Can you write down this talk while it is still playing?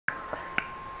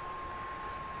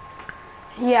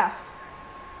Yeah.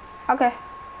 Okay.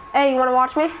 Hey, you wanna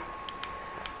watch me?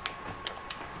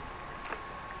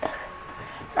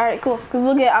 Alright, cool. Cause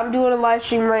look at, I'm doing a live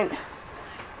stream right.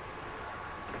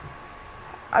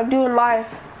 I'm doing live.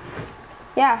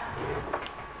 Yeah.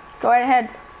 Go right ahead.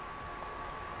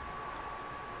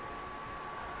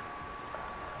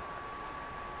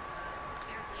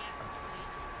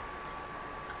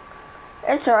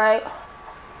 It's alright.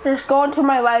 Just go into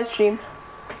my live stream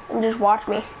and just watch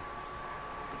me.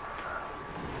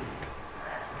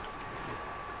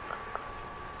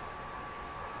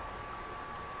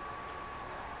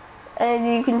 And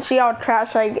you can see how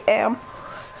trash I am.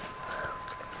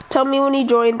 Tell me when you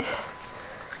joined.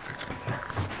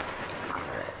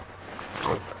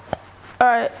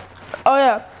 Alright. Oh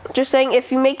yeah. Just saying,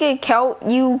 if you make an account,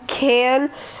 you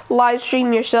can live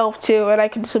stream yourself too, and I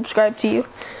can subscribe to you.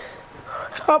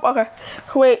 Oh, okay.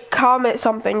 Wait, comment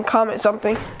something. Comment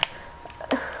something.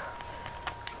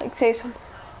 Like, say something.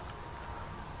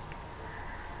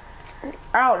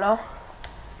 I don't know.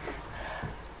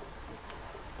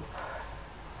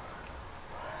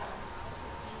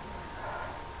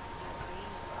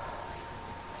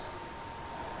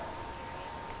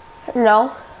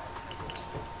 No.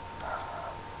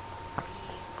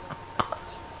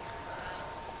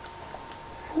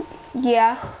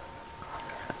 Yeah.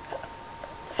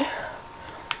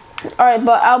 Alright,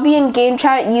 but I'll be in game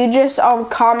chat. You just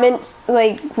comment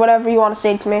like whatever you want to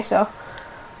say to me, so.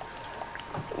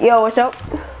 Yo, what's up?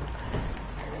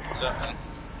 What's up, man?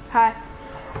 Hi.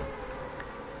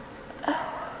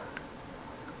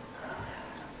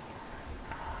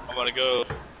 I'm gonna go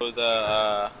to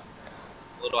the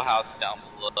little house down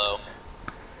below.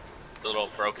 The little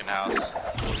broken house.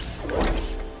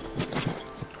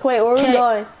 Wait, where are we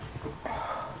going?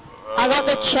 I got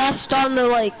the chest on the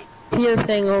like pier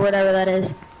thing or whatever that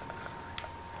is.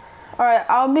 Alright,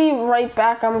 I'll be right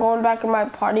back. I'm going back in my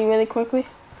party really quickly.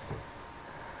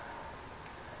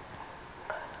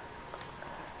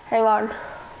 Hang on.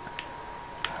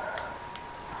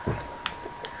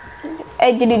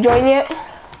 Hey, did you join yet?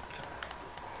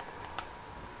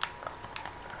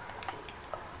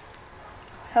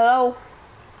 Hello?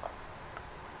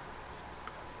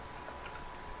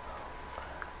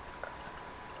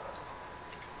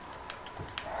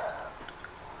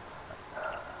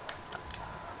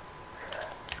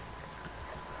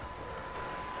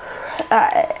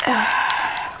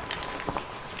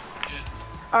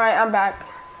 Alright, I'm back.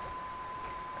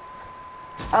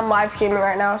 I'm live streaming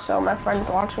right now, so my friend's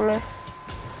watching me.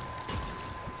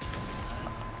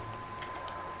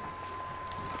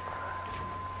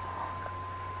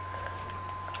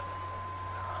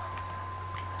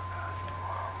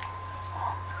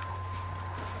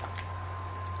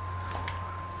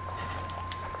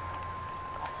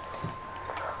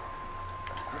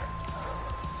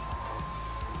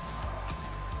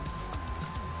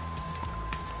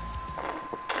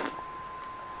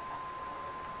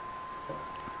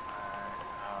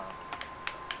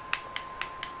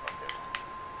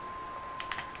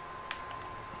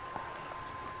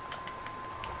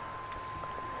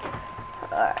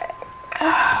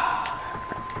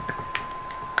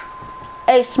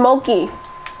 Hey, Smokey.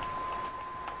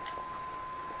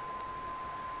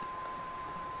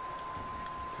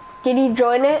 Did you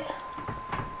join it?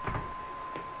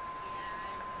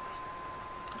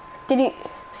 Did you?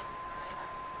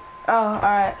 Oh,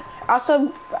 alright.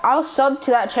 I'll sub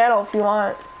to that channel if you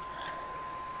want.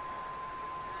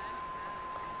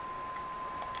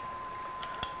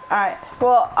 Alright.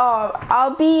 Well,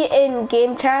 I'll be in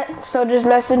game chat, so just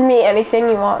message me anything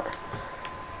you want.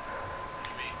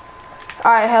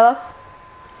 Alright, hello?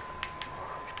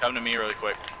 Come to me really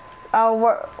quick.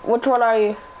 Which one are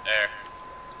you? There.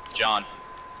 John.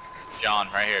 John,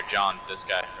 right here. John, this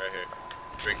guy, right here.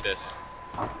 Drink this.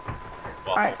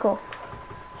 Alright, cool.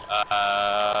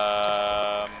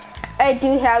 Um, Hey, do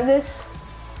you have this?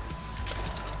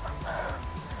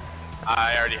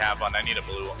 I already have one. I need a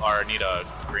blue, or I need a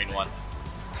green one.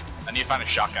 I need to find a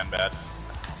shotgun bed.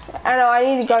 I know, I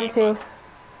need a gun too.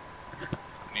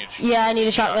 Yeah, I need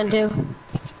a shotgun too.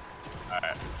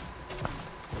 Alright.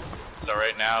 So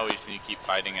right now we just need to keep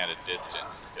fighting at a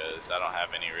distance, because I don't have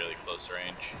any really close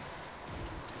range.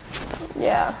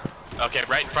 Yeah. Okay,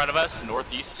 right in front of us,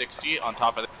 northeast 60, on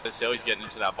top of this hill, he's getting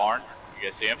into that barn. You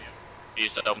guys see him? He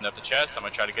just opened up the chest. I'm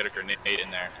gonna try to get a grenade in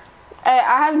there. Hey,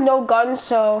 I have no gun,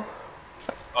 so...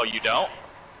 Oh, you don't?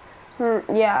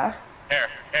 Yeah. Here.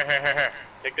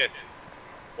 Take this.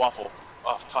 Waffle.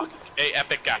 Oh, fuck. Hey,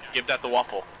 epic guy, give that the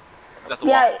waffle. Give that the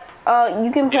waffle.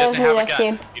 You can play with me next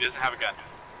game. He doesn't have a gun.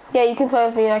 Yeah, you can play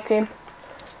with me next game.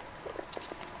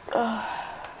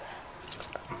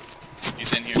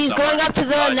 He's in in here He's going somewhere. up to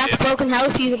the Oh, I see next him. broken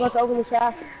house. He's about to open the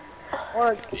chest.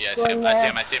 Or Yeah, I see going him. there.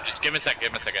 I see him. Just give him a second.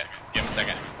 Give him a second. Give him a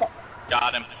second.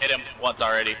 Got him. Hit him once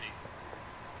already.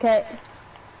 Okay.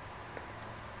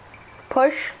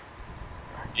 Push.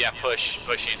 Yeah, push.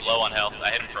 Push. He's low on health. I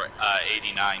hit him for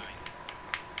 89.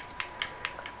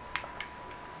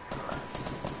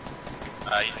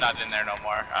 He's not in there no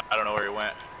more. I don't know where he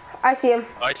went. I see him.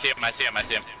 Oh, I see him. I see him. I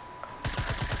see him.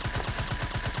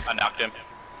 I knocked him.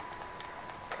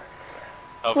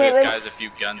 Hopefully this guy has a few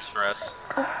guns for us.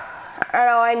 I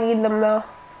know, I need them though.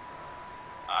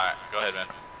 Alright, go ahead, man.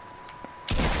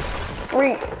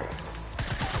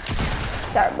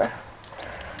 Sorry, bro.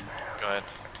 Go ahead.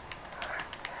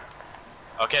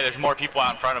 Okay, there's more people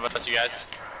out in front of us, you guys.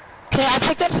 Okay, I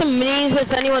picked up some minis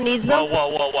if anyone needs them. Whoa, whoa,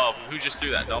 whoa, whoa. Who just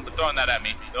threw that? Don't be throwing that at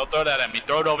me. Don't throw that at me.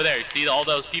 Throw it over there. You see all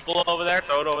those people over there?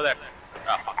 Throw it over there.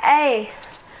 Oh, fuck. Hey,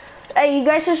 you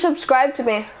guys should subscribe to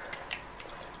me.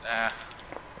 I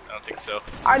don't think so.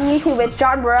 On YouTube, it's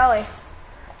John Borelli.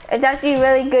 It's actually a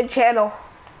really good channel.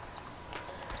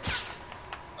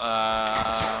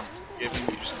 Giving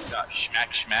you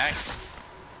schmack schmack.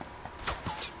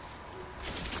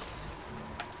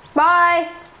 Bye.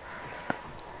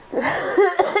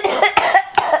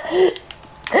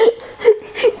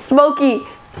 Smokey.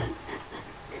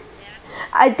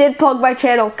 I did plug my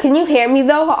channel. Can you hear me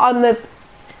though on the...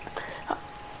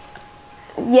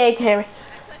 Yeah, you can hear me.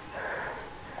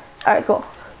 Alright, cool.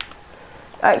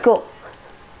 Alright, cool.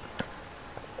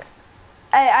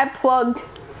 Hey, I plugged.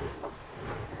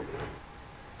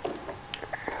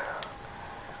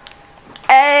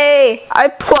 Hey, I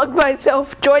plugged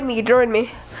myself. Join me, join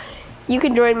me. You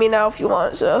can join me now if you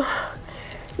want, so.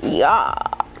 Yeah.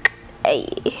 Hey,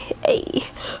 hey.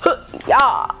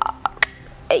 Yeah.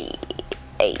 Hey,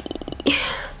 hey.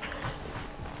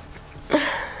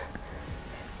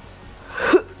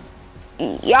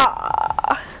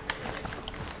 Yeah.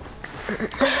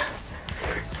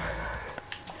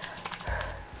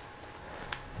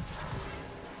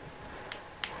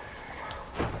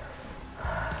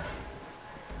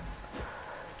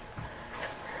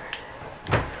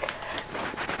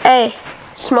 Hey,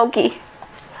 Smokey.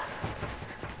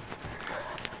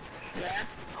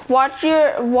 Watch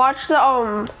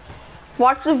the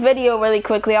video really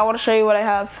quickly. I want to show you what I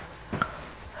have.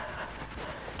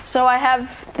 So I have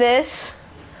this.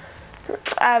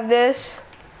 I have this.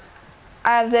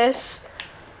 I have this.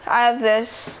 I have this.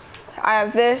 I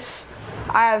have this.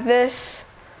 I have this.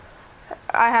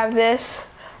 I have this.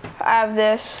 I have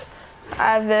this. I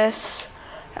have this.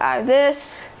 I have this.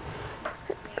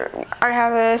 I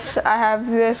have this. I have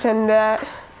this and that.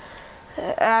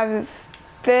 I have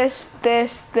this,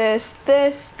 this, this,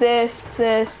 this, this,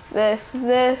 this, this,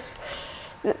 this,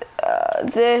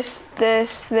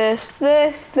 this, this, this,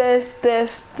 this,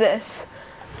 this, this.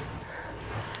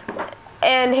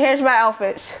 And here's my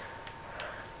outfits.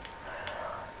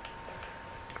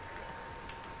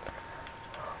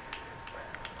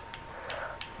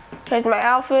 Here's my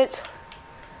outfits.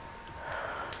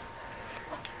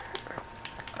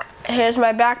 Here's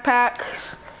my backpack.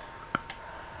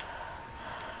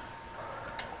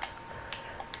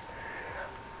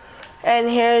 And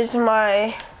here's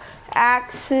my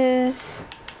axes.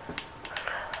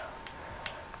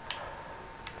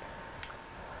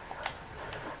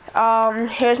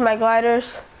 Here's my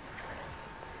gliders.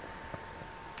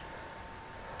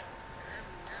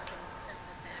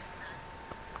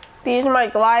 These are my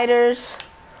gliders.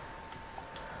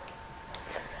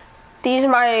 These are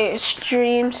my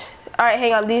streams. Alright,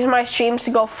 hang on. These are my streams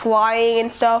to go flying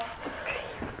and stuff.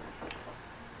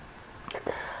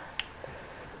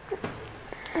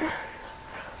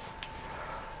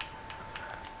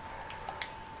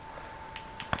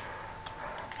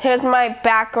 Here's my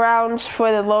backgrounds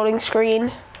for the loading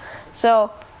screen.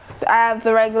 So, I have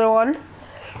the regular one.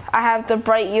 I have the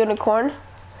bright unicorn.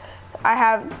 I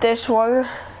have this one.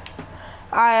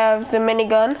 I have the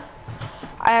minigun.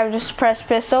 I have the suppressed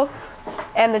pistol.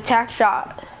 And the tac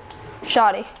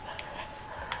shotty.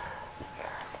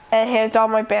 And here's all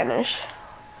my banners.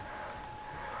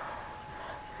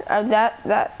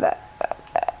 That.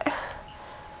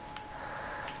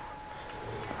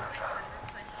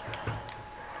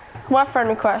 What friend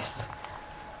request?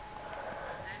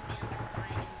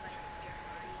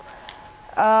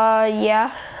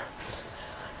 Yeah.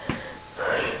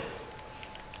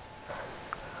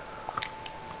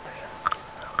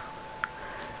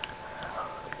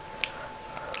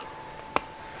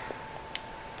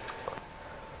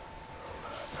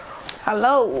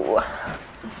 Hello.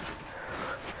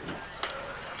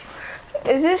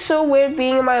 Is this so weird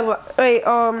being in my wait,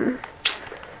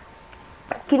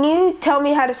 can you tell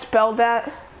me how to spell that?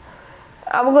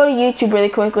 I'm gonna go to YouTube really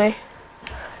quickly.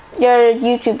 Your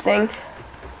YouTube thing.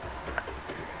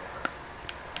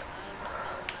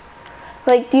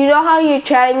 Like, do you know how you're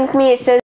chatting with me? It says